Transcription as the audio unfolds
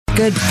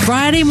Good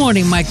Friday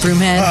morning, Mike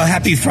Broomhead.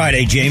 Happy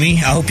Friday, Jamie.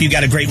 I hope you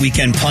got a great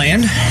weekend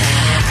planned.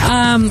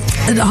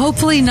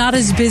 Hopefully not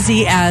as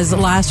busy as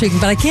last week,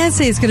 but I can't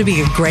say it's going to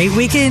be a great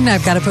weekend.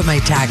 I've got to put my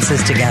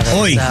taxes together.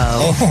 Oy.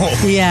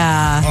 So,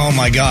 yeah. Oh,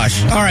 my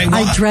gosh. All right.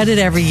 Well, I dread it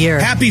every year.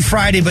 Happy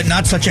Friday, but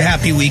not such a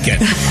happy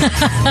weekend.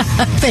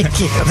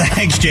 Thank you.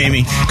 Thanks,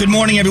 Jamie. Good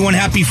morning, everyone.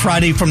 Happy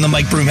Friday from the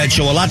Mike Broomhead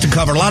Show. A lot to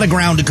cover, a lot of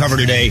ground to cover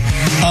today.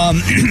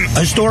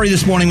 A story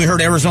this morning, we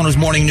heard Arizona's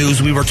Morning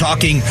News.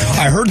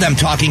 I heard them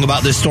talking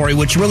about this story,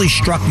 which really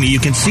struck me. You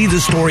can see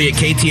this story at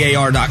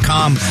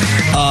KTAR.com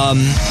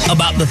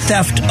about the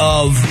theft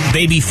of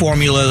baby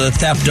formula, the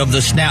theft of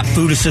the SNAP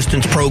food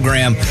assistance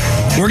program.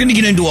 We're going to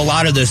get into a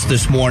lot of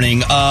this morning.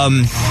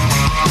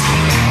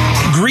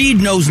 Greed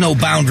knows no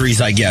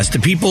boundaries, I guess. To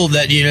people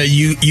that,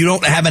 you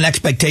don't have an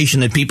expectation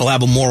that people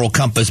have a moral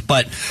compass,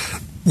 but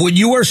when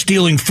you are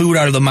stealing food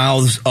out of the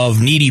mouths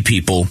of needy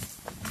people,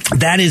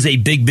 that is a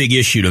big, big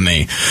issue to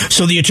me.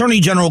 So the Attorney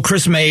General,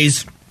 Chris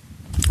Mays,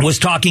 was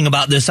talking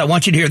about this. I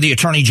want you to hear the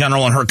Attorney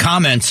General and her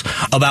comments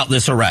about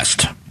this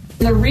arrest.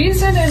 The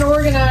reason an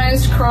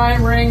organized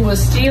crime ring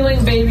was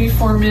stealing baby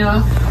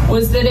formula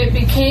was that it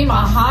became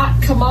a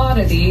hot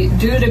commodity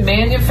due to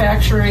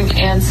manufacturing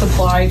and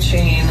supply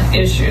chain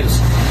issues.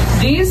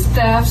 These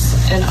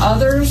thefts and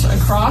others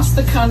across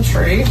the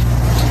country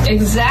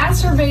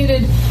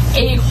exacerbated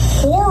a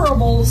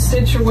horrible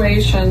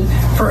situation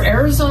for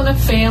Arizona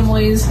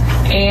families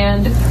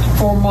and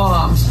for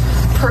moms,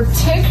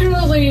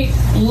 particularly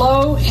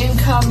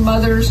low-income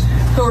mothers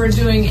who are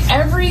doing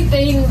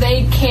everything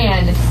they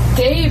can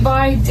day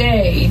by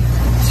day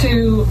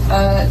to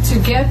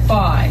get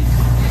by.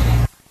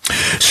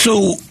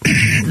 So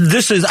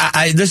this is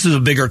a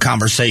bigger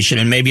conversation,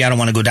 and maybe I don't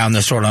want to go down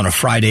this road on a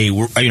Friday.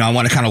 I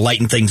want to kind of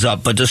lighten things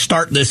up, but to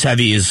start this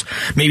heavy is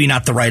maybe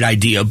not the right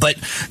idea. But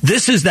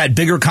this is that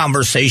bigger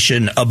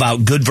conversation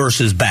about good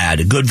versus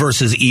bad, good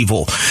versus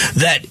evil.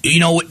 That,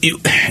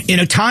 in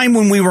a time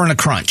when we were in a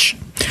crunch,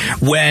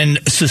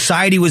 when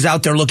society was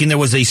out there looking, there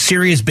was a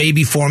serious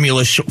baby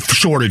formula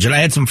shortage. And I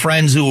had some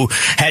friends who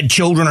had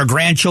children or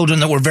grandchildren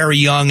that were very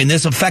young, and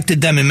this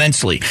affected them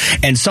immensely.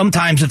 And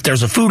sometimes if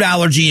there's a food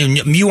allergy, and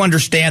you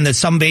understand that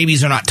some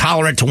babies are not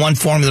tolerant to one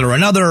formula or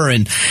another,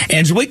 and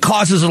so it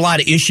causes a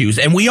lot of issues.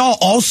 And we all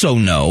also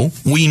know,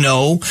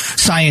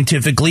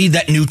 scientifically,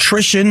 that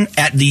nutrition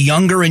at the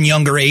younger and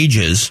younger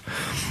ages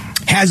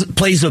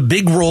plays a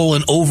big role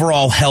in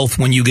overall health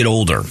when you get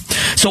older.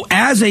 So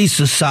as a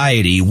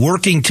society,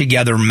 working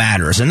together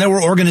matters. And there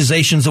were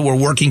organizations that were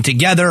working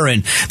together,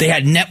 and they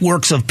had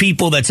networks of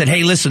people that said,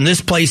 hey, listen,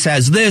 this place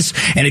has this,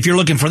 and if you're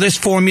looking for this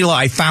formula,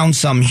 I found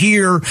some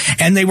here.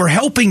 And they were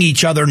helping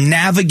each other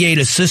navigate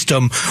a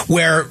system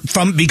where,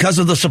 because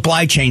of the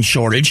supply chain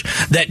shortage,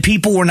 that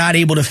people were not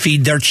able to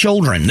feed their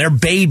children, their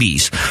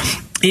babies.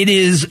 It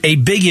is a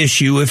big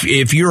issue.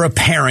 If you're a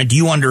parent,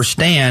 you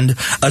understand,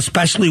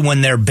 especially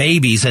when they're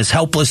babies, as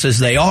helpless as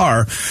they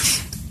are,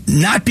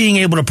 not being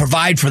able to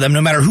provide for them, no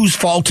matter whose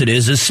fault it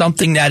is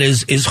something that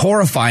is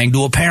horrifying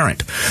to a parent.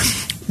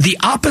 The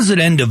opposite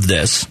end of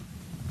this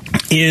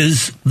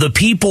is the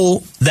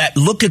people that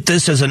look at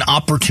this as an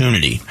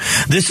opportunity.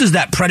 This is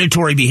that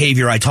predatory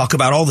behavior I talk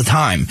about all the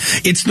time.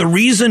 It's the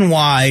reason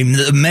why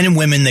the men and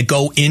women that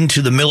go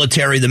into the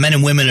military, the men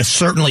and women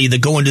certainly that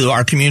go into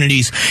our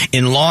communities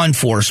in law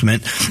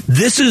enforcement,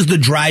 this is the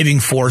driving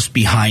force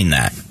behind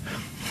that.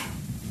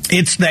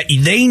 It's that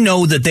they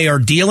know that they are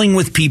dealing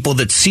with people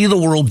that see the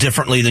world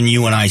differently than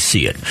you and I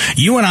see it.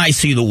 You and I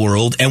see the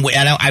world, and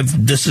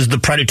this is the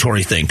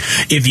predatory thing.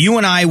 If you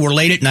and I were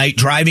late at night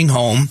driving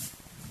home,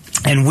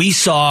 and we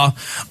saw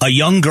a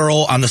young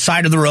girl on the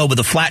side of the road with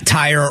a flat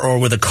tire or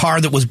with a car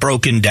that was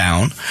broken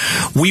down,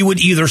 we would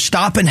either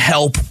stop and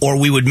help, or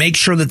we would make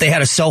sure that they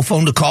had a cell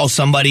phone to call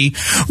somebody.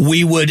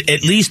 We would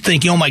at least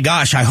think, oh my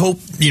gosh, I hope,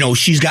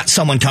 she's got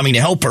someone coming to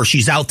help her.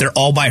 She's out there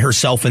all by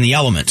herself in the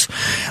elements.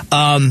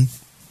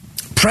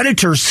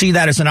 Predators see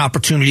that as an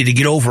opportunity to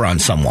get over on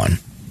someone.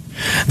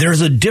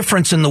 There's a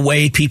difference in the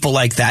way people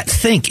like that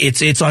think.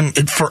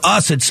 For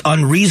us, it's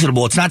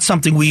unreasonable. It's not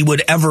something we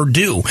would ever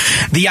do.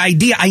 The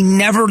idea, I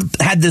never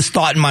had this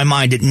thought in my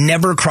mind. It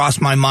never crossed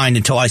my mind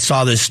until I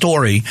saw this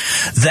story,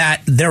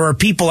 that there are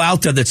people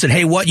out there that said,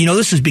 hey,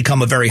 this has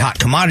become a very hot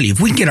commodity. If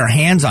we can get our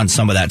hands on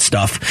some of that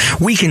stuff,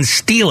 we can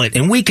steal it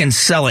and we can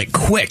sell it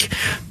quick.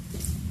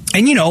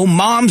 And,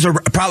 moms are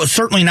probably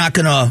certainly not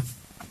going to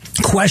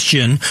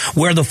question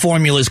where the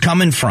formula is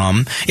coming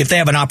from if they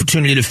have an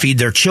opportunity to feed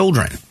their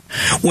children.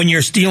 When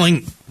you're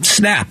stealing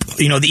SNAP,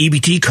 the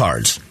EBT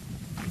cards,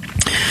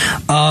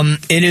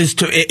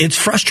 it's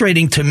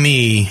frustrating to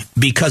me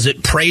because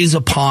it preys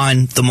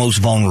upon the most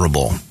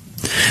vulnerable.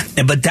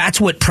 But that's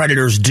what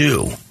predators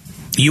do.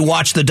 You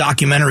watch the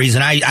documentaries,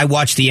 and I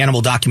watch the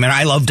animal documentary.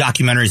 I love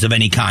documentaries of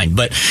any kind,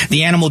 but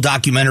the animal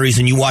documentaries,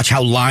 and you watch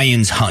how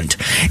lions hunt,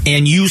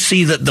 and you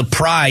see that the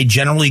pride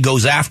generally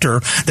goes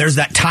after, there's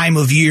that time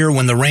of year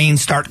when the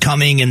rains start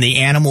coming and the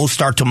animals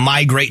start to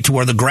migrate to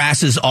where the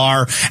grasses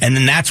are, and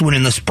then that's when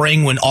in the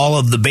spring when all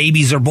of the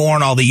babies are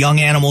born, all the young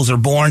animals are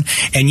born,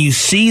 and you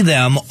see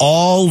them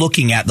all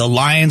looking at, the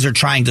lions are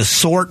trying to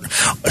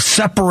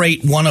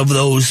separate one of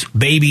those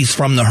babies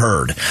from the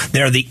herd.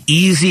 They're the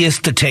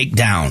easiest to take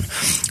down.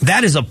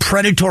 That is a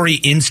predatory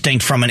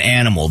instinct from an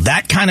animal.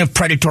 That kind of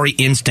predatory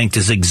instinct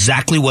is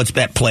exactly what's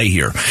at play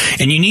here.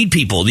 And you need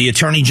people. The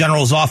Attorney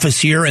General's office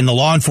here and the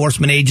law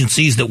enforcement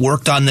agencies that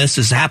worked on this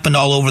has happened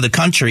all over the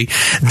country.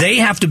 They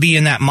have to be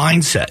in that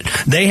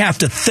mindset. They have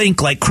to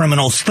think like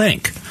criminals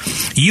think.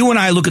 You and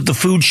I look at the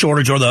food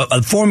shortage or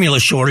the formula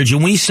shortage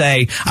and we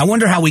say, I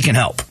wonder how we can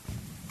help.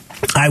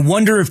 I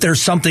wonder if there's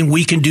something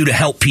we can do to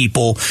help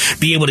people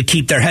be able to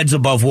keep their heads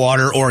above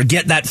water or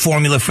get that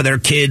formula for their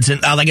kids.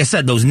 And like I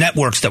said, those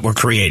networks that were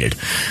created.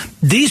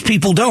 These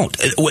people don't.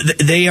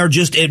 They are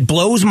just, it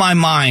blows my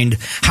mind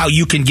how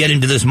you can get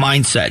into this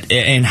mindset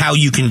and how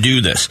you can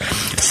do this.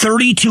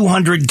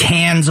 3,200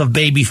 cans of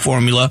baby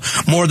formula,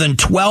 more than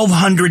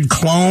 1,200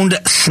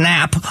 cloned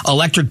SNAP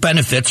electric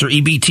benefits or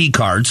EBT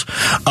cards,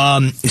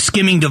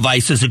 skimming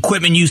devices,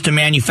 equipment used to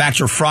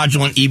manufacture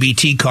fraudulent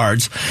EBT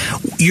cards.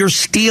 You're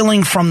stealing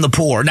from the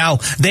poor. Now,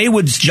 they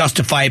would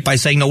justify it by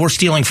saying, no, we're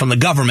stealing from the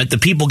government. The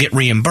people get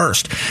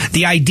reimbursed.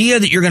 The idea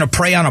that you're going to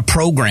prey on a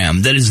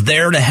program that is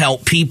there to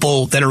help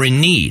people that are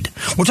in need.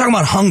 We're talking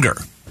about hunger.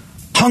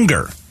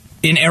 Hunger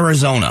in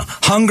Arizona.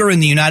 Hunger in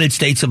the United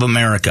States of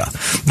America.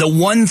 The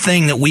one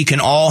thing that we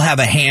can all have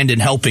a hand in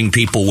helping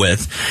people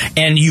with.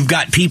 And you've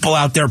got people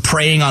out there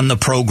preying on the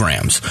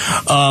programs.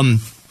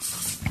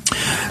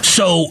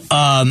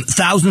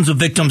 Thousands of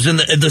victims. And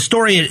the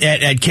story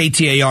at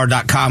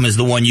KTAR.com is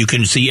the one you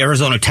can see.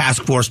 Arizona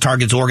Task Force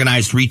targets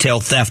organized retail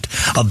theft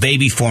of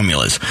baby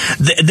formulas.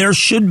 There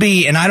should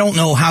be, and I don't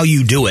know how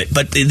you do it,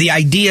 but the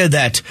idea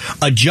that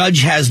a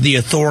judge has the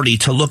authority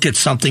to look at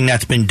something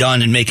that's been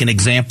done and make an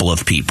example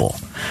of people.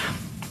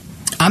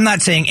 I'm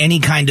not saying any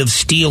kind of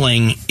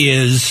stealing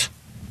is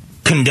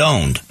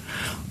condoned.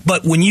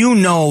 But when you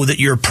know that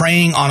you're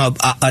preying on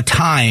a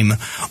time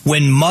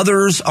when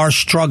mothers are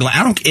struggling,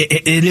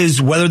 it is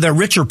whether they're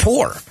rich or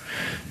poor.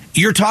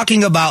 You're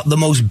talking about the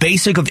most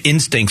basic of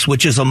instincts,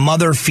 which is a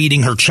mother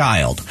feeding her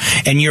child.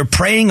 And you're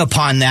preying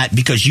upon that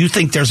because you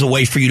think there's a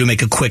way for you to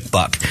make a quick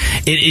buck.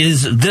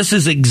 This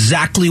is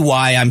exactly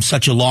why I'm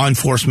such a law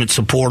enforcement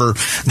supporter.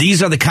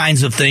 These are the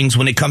kinds of things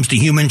when it comes to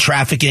human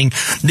trafficking,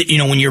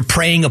 when you're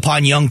preying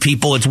upon young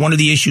people. It's one of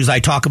the issues I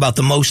talk about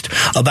the most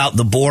about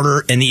the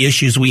border and the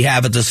issues we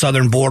have at the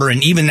southern border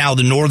and even now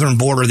the northern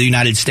border of the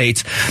United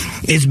States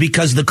is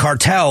because the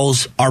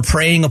cartels are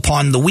preying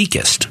upon the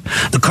weakest.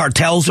 The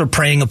cartels are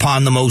preying upon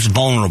the most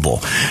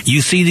vulnerable. You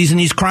see these in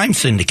these crime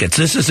syndicates.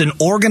 This is an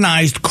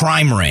organized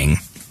crime ring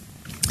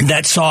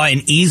that saw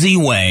an easy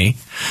way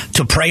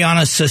to prey on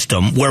a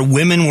system where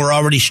women were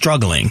already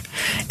struggling.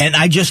 And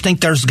I just think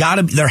there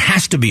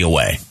has to be a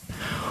way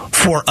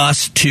for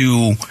us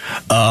to,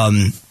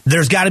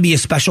 there's got to be a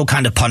special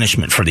kind of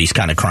punishment for these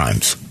kind of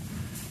crimes.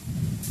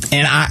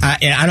 And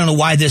I don't know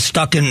why this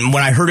stuck in.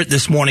 When I heard it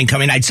this morning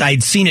coming,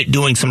 I'd seen it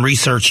doing some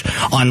research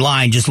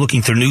online, just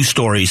looking through news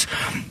stories.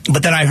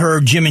 But then I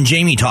heard Jim and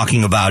Jamie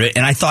talking about it,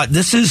 and I thought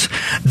this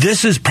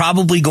is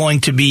probably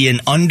going to be an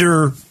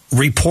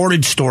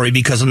underreported story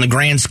because in the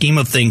grand scheme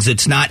of things,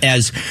 it's not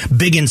as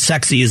big and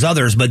sexy as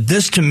others. But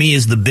this, to me,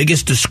 is the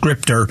biggest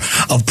descriptor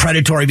of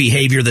predatory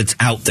behavior that's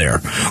out there.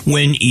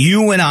 When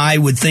you and I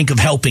would think of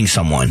helping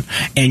someone,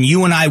 and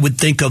you and I would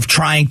think of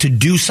trying to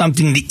do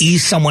something to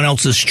ease someone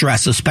else's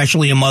stress,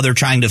 especially a mother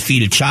trying to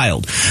feed a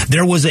child,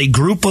 there was a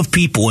group of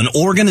people, an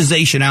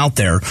organization out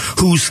there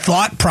whose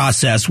thought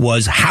process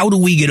was, how do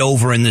we get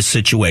over in this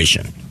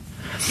situation?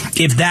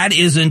 If that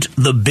isn't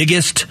the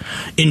biggest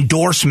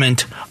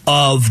endorsement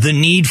of the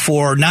need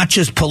for not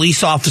just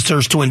police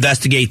officers to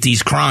investigate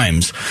these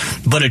crimes,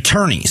 but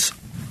attorneys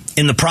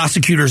in the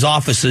prosecutor's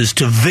offices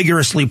to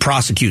vigorously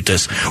prosecute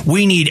this.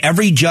 We need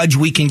every judge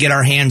we can get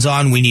our hands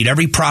on. We need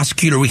every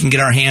prosecutor we can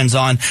get our hands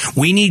on.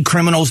 We need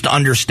criminals to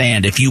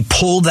understand if you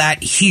pull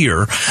that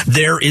here,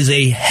 there is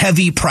a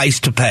heavy price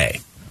to pay.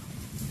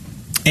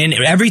 And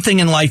everything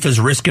in life is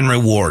risk and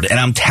reward. And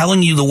I'm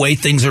telling you the way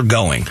things are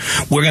going.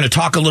 We're going to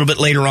talk a little bit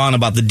later on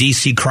about the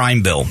D.C.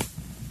 crime bill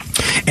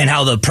and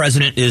how the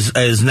president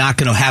is not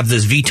going to have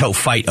this veto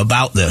fight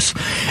about this.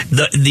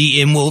 But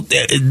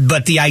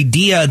the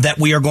idea that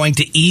we are going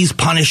to ease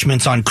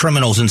punishments on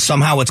criminals and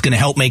somehow it's going to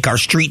help make our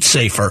streets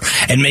safer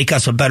and make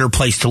us a better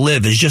place to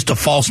live is just a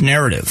false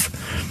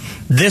narrative.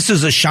 This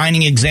is a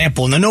shining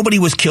example. Now, nobody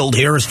was killed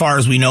here as far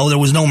as we know. There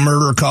was no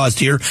murder caused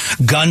here.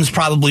 Guns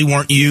probably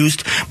weren't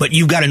used. But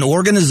you've got an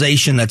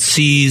organization that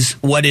sees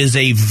what is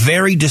a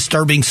very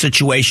disturbing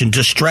situation,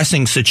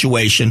 distressing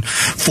situation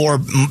for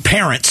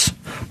parents.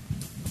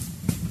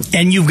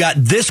 And you've got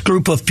this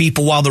group of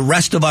people while the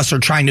rest of us are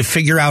trying to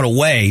figure out a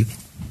way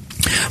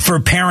for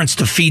parents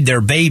to feed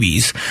their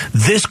babies.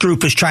 This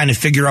group is trying to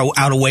figure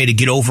out a way to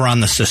get over on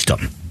the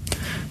system.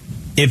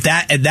 If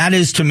that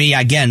is, to me,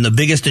 again, the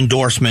biggest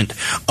endorsement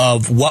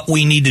of what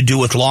we need to do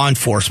with law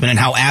enforcement and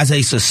how, as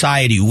a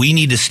society, we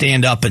need to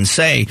stand up and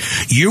say,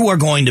 you are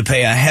going to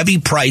pay a heavy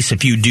price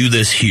if you do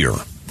this here.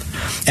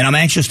 And I'm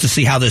anxious to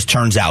see how this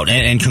turns out.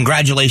 And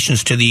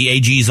congratulations to the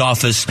AG's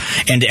office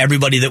and to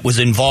everybody that was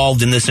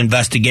involved in this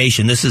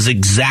investigation. These are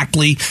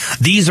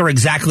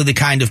exactly the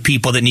kind of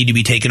people that need to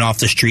be taken off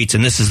the streets,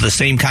 and this is the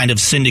same kind of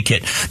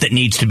syndicate that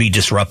needs to be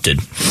disrupted.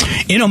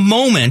 In a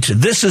moment,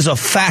 this is a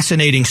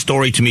fascinating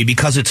story to me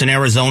because it's an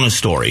Arizona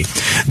story.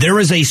 There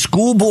is a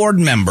school board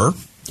member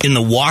in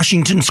the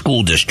Washington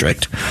School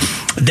District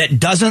that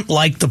doesn't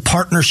like the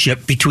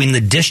partnership between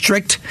the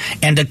district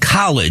and a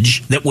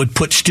college that would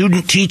put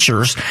student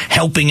teachers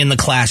helping in the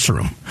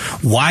classroom.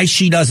 Why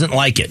she doesn't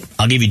like it,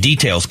 I'll give you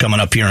details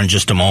coming up here in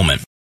just a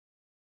moment.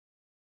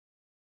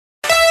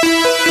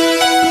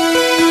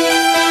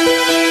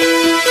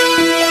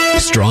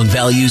 Strong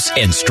values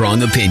and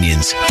strong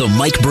opinions. The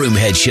Mike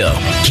Broomhead Show.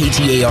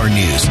 KTAR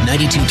News,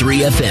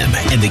 92.3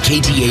 FM, and the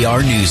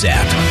KTAR News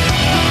app.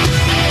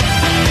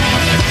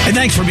 And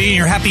thanks for being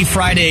here. Happy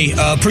Friday.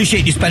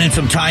 Appreciate you spending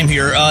some time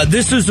here.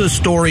 This is a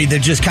story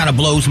that just kind of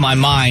blows my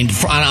mind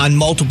on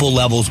multiple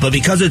levels, but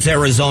because it's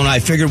Arizona, I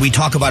figured we'd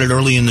talk about it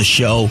early in the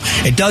show.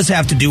 It does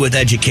have to do with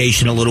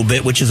education a little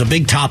bit, which is a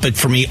big topic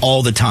for me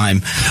all the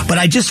time. But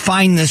I just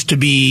find this to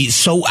be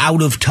so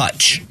out of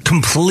touch,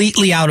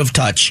 completely out of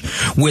touch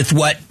with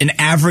what an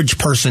average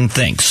person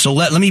thinks. So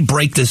let me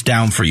break this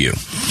down for you.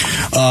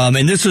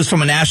 And this is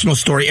from a national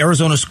story.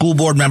 Arizona school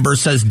board member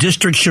says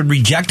district should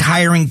reject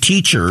hiring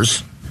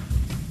teachers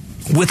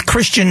with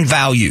Christian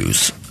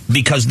values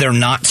because they're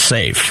not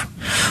safe.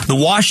 The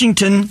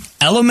Washington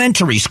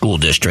Elementary School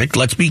District,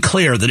 let's be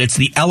clear that it's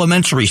the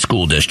elementary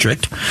school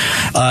district,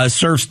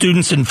 serves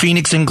students in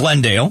Phoenix and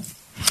Glendale,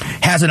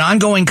 has an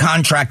ongoing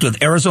contract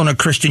with Arizona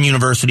Christian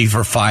University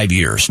for 5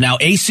 years. Now,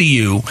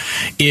 ACU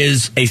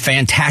is a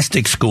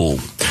fantastic school.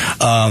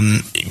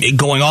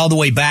 Going all the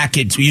way back,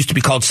 it used to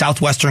be called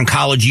Southwestern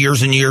College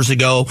years and years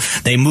ago.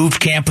 They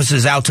moved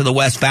campuses out to the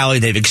West Valley.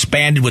 They've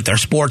expanded with their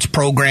sports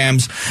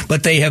programs,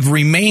 but they have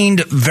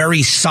remained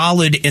very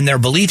solid in their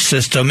belief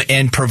system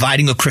and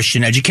providing a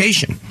Christian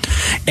education.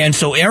 And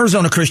so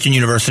Arizona Christian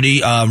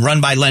University, run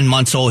by Len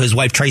Munsell, his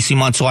wife Tracy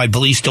Munsell, I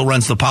believe, still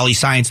runs the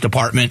poli-science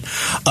department.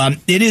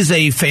 It is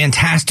a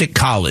fantastic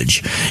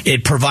college.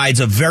 It provides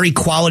a very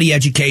quality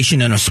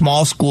education in a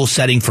small school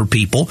setting for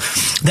people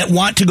that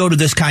want to go to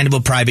this kind of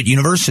a private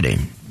university.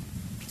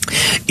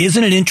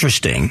 Isn't it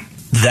interesting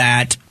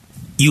that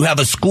you have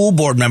a school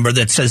board member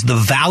that says the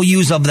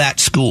values of that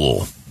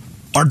school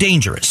are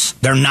dangerous?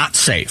 They're not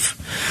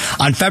safe.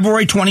 On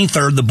February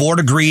 23rd, the board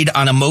agreed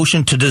on a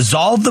motion to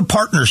dissolve the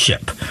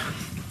partnership.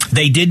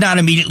 They did not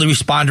immediately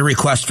respond to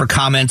requests for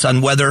comments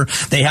on whether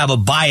they have a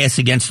bias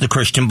against the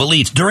Christian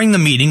beliefs. During the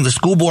meeting, the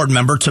school board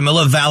member,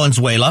 Tamila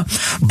Valenzuela,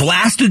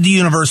 blasted the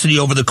university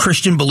over the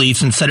Christian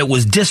beliefs and said it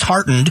was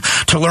disheartened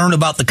to learn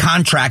about the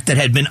contract that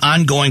had been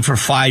ongoing for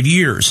 5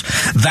 years.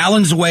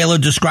 Valenzuela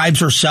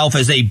describes herself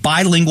as a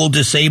bilingual,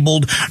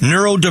 disabled,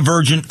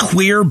 neurodivergent,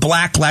 queer,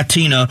 black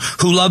Latina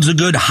who loves a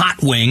good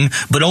hot wing,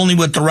 but only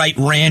with the right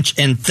ranch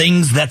and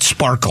things that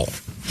sparkle.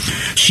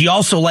 She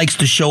also likes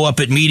to show up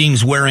at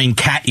meetings wearing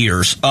cat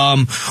ears.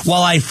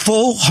 While I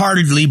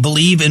full-heartedly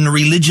believe in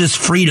religious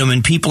freedom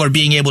and people are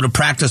being able to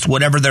practice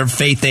whatever their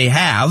faith they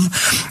have,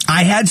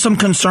 I had some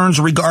concerns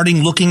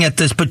regarding looking at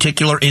this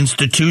particular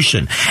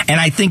institution.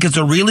 And I think it's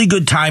a really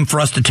good time for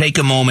us to take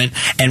a moment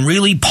and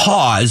really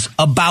pause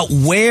about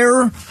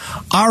where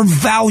our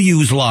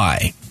values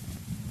lie.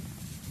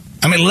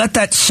 I mean, let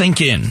that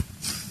sink in.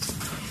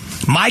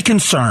 My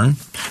concern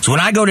is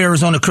when I go to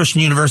Arizona Christian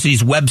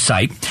University's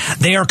website,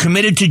 they are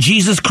committed to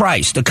Jesus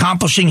Christ,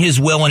 accomplishing his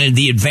will and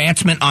the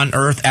advancement on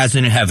earth as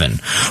in heaven.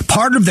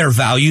 Part of their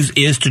values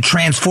is to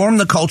transform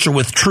the culture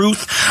with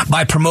truth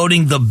by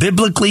promoting the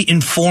biblically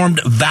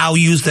informed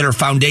values that are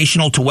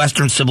foundational to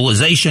Western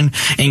civilization,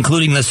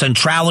 including the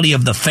centrality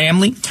of the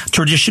family,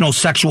 traditional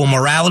sexual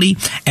morality,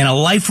 and a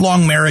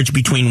lifelong marriage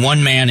between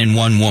one man and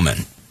one woman.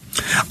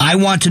 I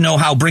want to know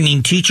how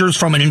bringing teachers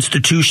from an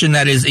institution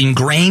that is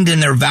ingrained in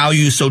their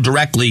values so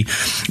directly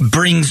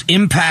brings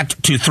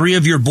impact to 3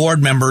 of your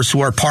board members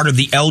who are part of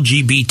the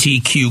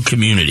LGBTQ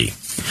community.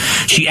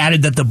 She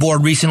added that the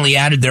board recently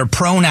added their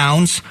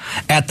pronouns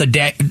at the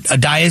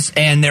dais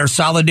and their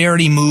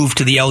solidarity move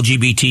to the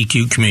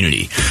LGBTQ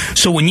community.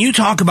 So when you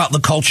talk about the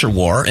culture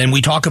war, and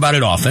we talk about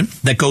it often,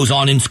 that goes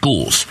on in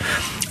schools,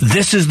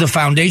 this is the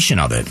foundation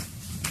of it.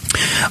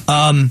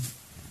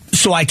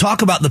 So I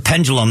talk about the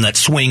pendulum that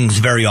swings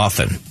very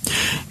often.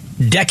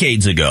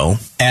 decades ago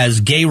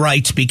as gay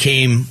rights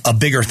became a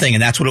bigger thing,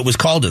 and that's what it was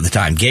called at the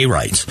time, gay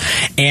rights.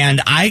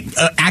 And I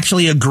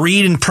actually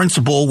agreed in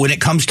principle when it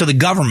comes to the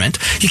government.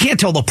 You can't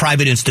tell the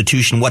private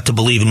institution what to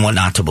believe and what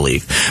not to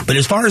believe. But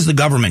as far as the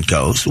government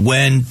goes,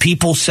 when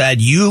people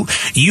said, you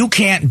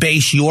can't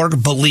base your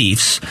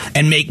beliefs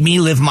and make me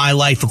live my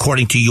life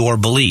according to your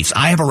beliefs.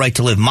 I have a right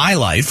to live my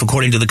life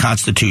according to the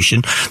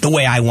Constitution the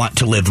way I want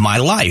to live my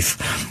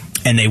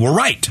life. And they were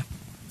right.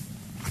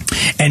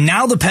 And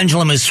now the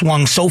pendulum has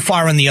swung so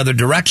far in the other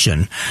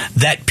direction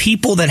that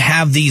people that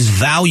have these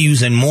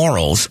values and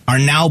morals are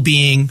now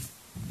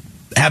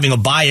having a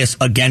bias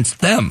against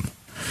them.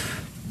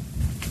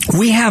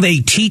 We have a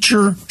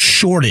teacher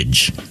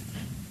shortage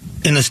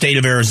in the state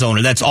of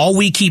Arizona. That's all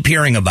we keep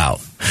hearing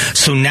about.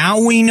 So now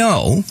we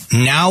know,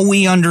 now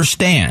we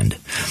understand.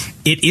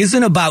 It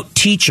isn't about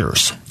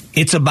teachers.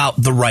 It's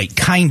about the right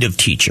kind of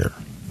teacher.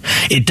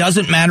 It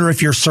doesn't matter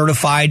if you're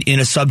certified in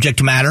a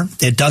subject matter.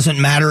 It doesn't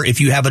matter if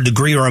you have a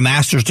degree or a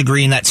master's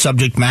degree in that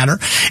subject matter.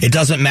 It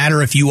doesn't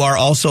matter if you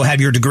also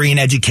have your degree in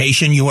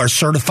education. You are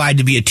certified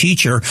to be a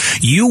teacher.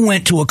 You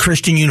went to a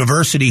Christian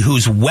university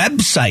whose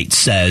website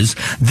says,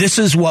 this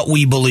is what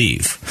we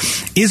believe.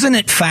 Isn't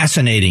it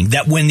fascinating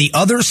that when the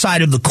other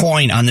side of the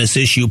coin on this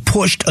issue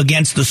pushed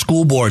against the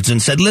school boards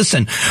and said,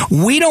 listen,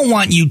 we don't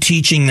want you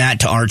teaching that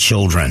to our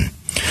children.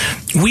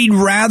 We'd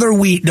rather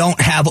we don't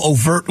have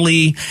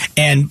overtly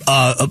and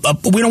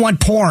we don't want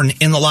porn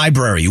in the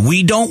library.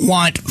 We don't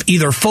want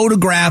either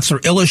photographs or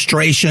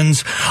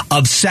illustrations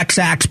of sex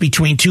acts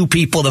between two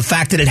people. The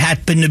fact that it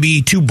happened to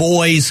be two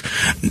boys,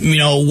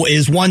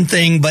 is one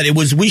thing, but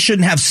we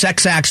shouldn't have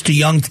sex acts to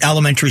young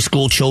elementary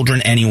school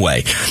children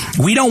anyway.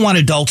 We don't want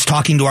adults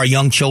talking to our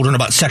young children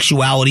about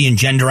sexuality and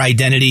gender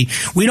identity.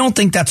 We don't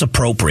think that's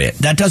appropriate.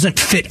 That doesn't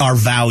fit our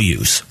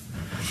values.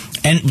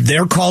 And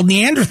they're called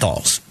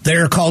Neanderthals.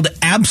 They're called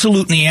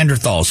absolute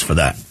Neanderthals for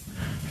that.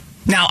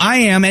 Now,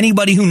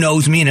 anybody who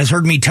knows me and has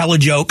heard me tell a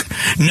joke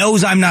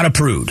knows I'm not a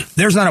prude.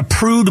 There's not a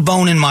prude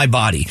bone in my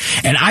body.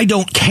 And I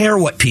don't care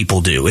what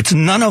people do. It's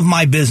none of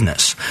my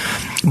business.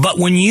 But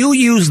when you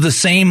use the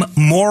same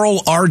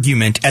moral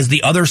argument as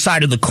the other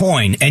side of the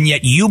coin, and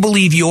yet you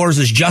believe yours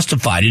is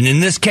justified, and in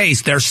this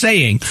case, they're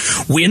saying,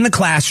 in the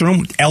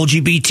classroom,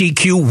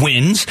 LGBTQ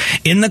wins.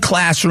 In the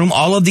classroom,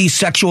 all of these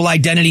sexual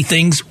identity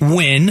things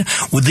win.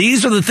 Well,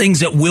 these are the things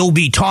that will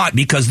be taught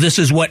because this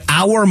is what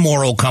our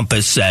moral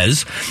compass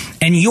says.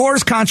 And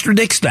yours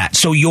contradicts that,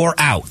 so you're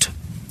out.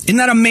 Isn't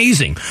that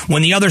amazing?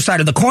 When the other side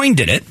of the coin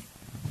did it,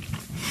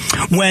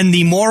 when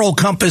the moral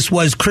compass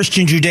was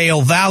Christian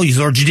Judeo values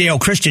or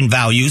Judeo-Christian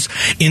values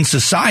in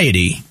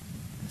society,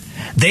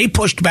 they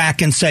pushed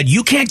back and said,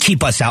 you can't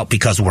keep us out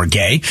because we're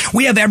gay.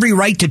 We have every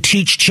right to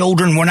teach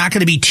children. We're not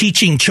going to be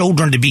teaching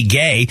children to be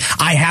gay.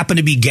 I happen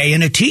to be gay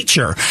and a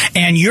teacher.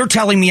 And you're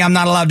telling me I'm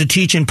not allowed to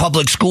teach in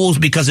public schools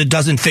because it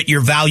doesn't fit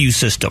your value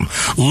system.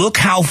 Look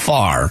how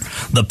far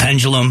the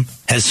pendulum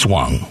has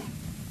swung.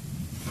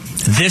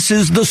 This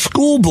is the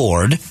school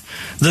board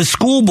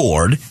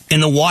in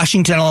the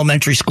Washington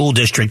Elementary School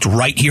District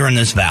right here in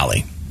this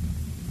valley.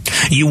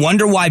 You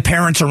wonder why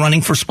parents are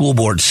running for school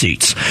board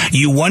seats.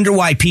 You wonder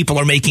why people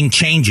are making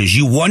changes.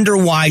 You wonder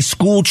why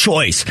school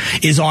choice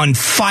is on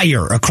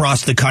fire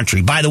across the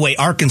country. By the way,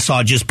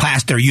 Arkansas just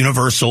passed their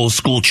universal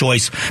school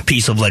choice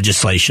piece of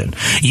legislation.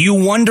 You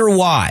wonder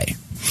why.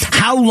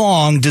 How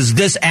long does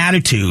this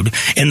attitude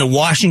in the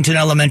Washington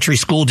Elementary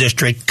School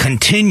District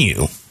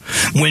continue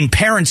when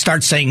parents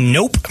start saying,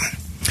 nope,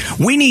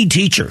 we need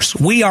teachers.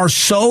 We are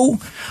so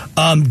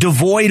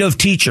devoid of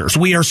teachers.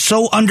 We are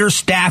so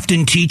understaffed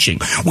in teaching.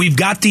 We've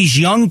got these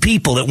young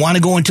people that want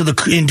to go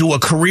into a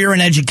career in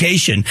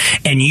education,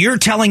 and you're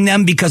telling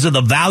them because of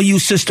the value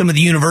system of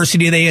the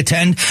university they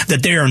attend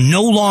that they are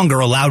no longer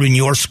allowed in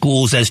your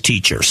schools as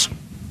teachers.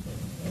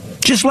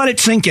 Just let it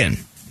sink in.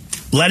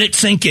 Let it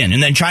sink in,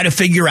 and then try to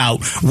figure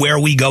out where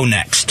we go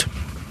next.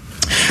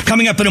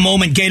 Coming up in a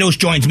moment, Gatos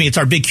joins me. It's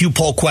our Big Q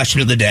poll question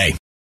of the day.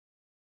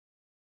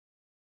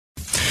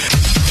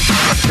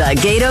 The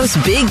Gatos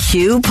Big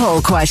Q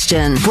poll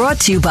question,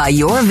 brought to you by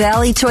Your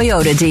Valley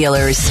Toyota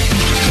dealers.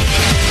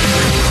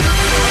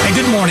 Hey,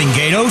 good morning,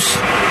 Gatos.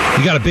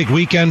 You got a big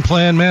weekend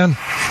plan, man?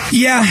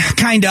 Yeah,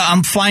 kind of.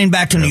 I'm flying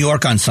back to New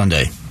York on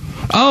Sunday.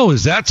 Oh,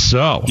 is that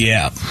so?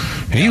 Yeah.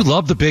 You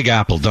love the Big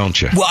Apple, don't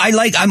you? Well,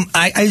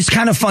 it's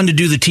kind of fun to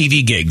do the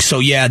TV gig. So,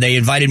 yeah, they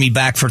invited me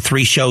back for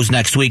 3 shows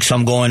next week. So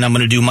I'm going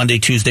to do Monday,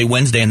 Tuesday,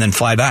 Wednesday, and then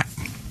fly back.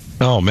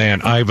 Oh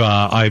man, I've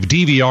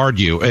DVR'd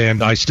you,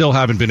 and I still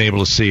haven't been able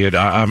to see it.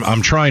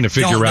 I'm trying to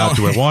figure out,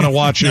 do I want to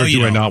watch it or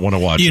do I not want to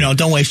watch it?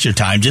 Don't waste your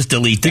time. Just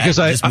delete that. Because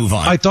just move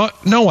on. I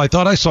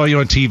thought I saw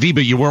you on TV,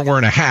 but you weren't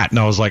wearing a hat, and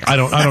I was like, I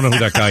don't know who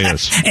that guy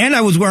is. And I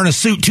was wearing a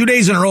suit 2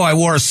 days in a row. I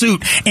wore a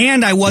suit,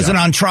 and I wasn't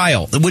on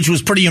trial, which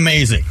was pretty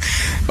amazing.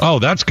 Oh,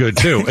 that's good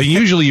too. And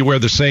usually you wear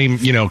the same,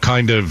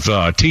 kind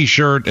of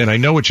T-shirt, and I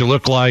know what you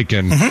look like,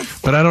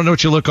 but I don't know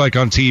what you look like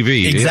on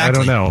TV. Exactly. I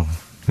don't know.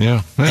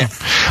 Yeah.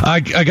 I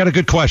got a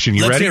good question.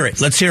 You ready?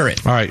 Let's hear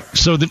it. All right.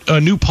 So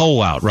a new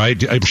poll out,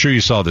 right? I'm sure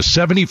you saw this.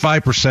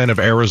 75% of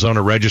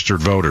Arizona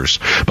registered voters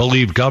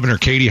believe Governor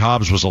Katie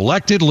Hobbs was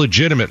elected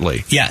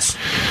legitimately. Yes.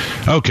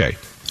 Okay.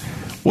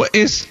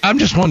 I'm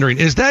just wondering,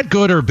 is that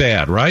good or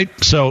bad, right?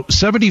 So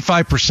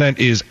 75%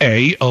 is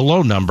A, a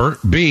low number,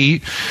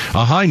 B,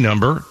 a high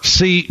number,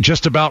 C,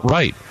 just about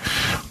right.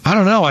 I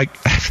don't know.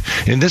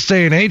 In this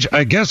day and age,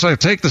 I guess I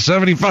take the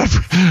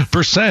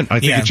 75%.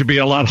 I think it should be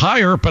a lot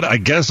higher, but I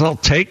guess I'll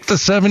take the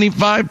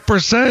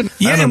 75%.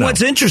 Yeah, and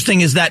what's interesting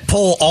is that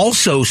poll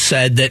also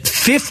said that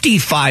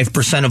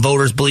 55% of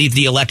voters believe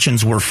the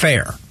elections were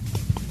fair.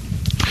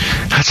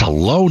 That's a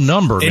low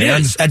number, man.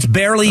 It is. That's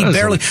barely.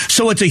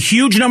 So it's a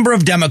huge number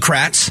of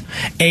Democrats,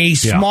 a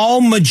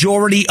small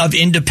majority of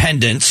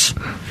independents,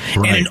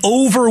 and an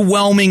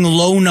overwhelming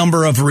low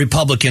number of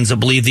Republicans that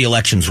believe the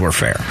elections were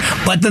fair.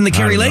 But then the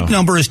Kari Lake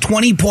number is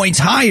 20 points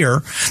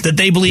higher that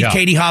they believe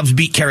Katie Hobbs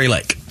beat Kari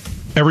Lake.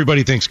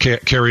 Everybody thinks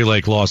Kari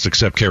Lake lost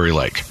except Kari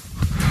Lake.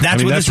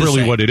 That's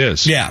really what it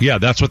is. Yeah,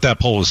 that's what that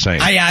poll is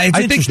saying. I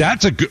think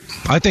that's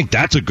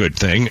a good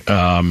thing.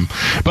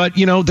 But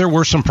there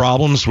were some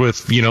problems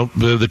with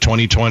the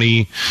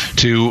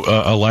 2022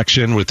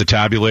 election with the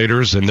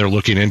tabulators, and they're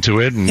looking into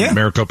it. And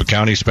Maricopa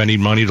County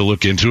spending money to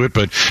look into it.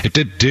 But it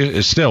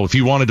did still. If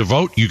you wanted to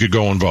vote, you could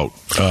go and vote.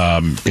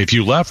 If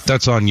you left,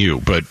 that's on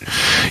you. But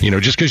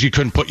just because you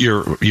couldn't put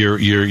your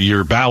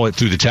ballot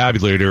through the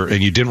tabulator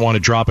and you didn't want to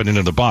drop it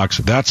into the box,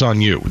 that's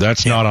on you.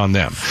 That's not on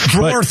them.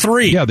 Drawer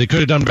 3. Yeah, they could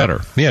have done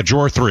better. Yeah,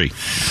 drawer 3.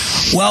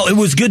 Well, it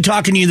was good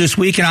talking to you this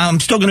week, and I'm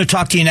still going to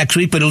talk to you next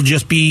week, but it'll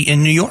just be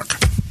in New York.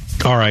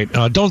 All right,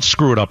 don't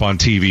screw it up on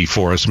TV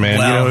for us, man.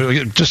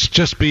 Well,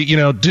 just be,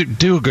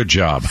 do a good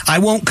job. I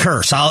won't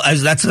curse.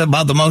 That's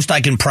about the most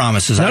I can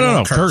promise.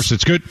 No, curse.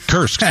 It's good.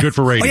 Curse. It's good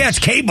for ratings. Oh yeah, it's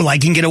cable. I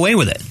can get away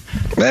with it.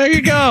 There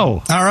you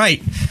go. All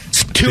right,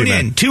 tune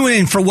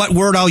in for what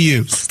word I'll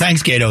use.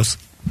 Thanks, Gatos.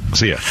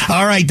 See ya.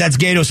 All right, that's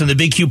Gatos, and the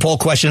Big Q poll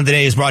question of the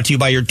day is brought to you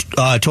by your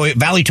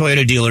Valley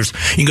Toyota dealers.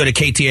 You can go to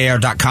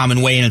KTAR.com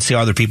and weigh in and see how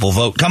other people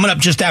vote. Coming up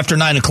just after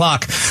 9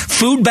 o'clock,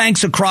 food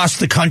banks across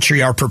the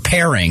country are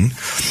preparing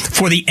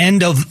for the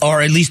end of,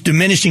 or at least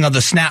diminishing of,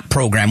 the SNAP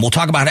program. We'll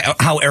talk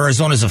about how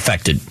Arizona's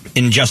affected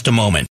in just a moment.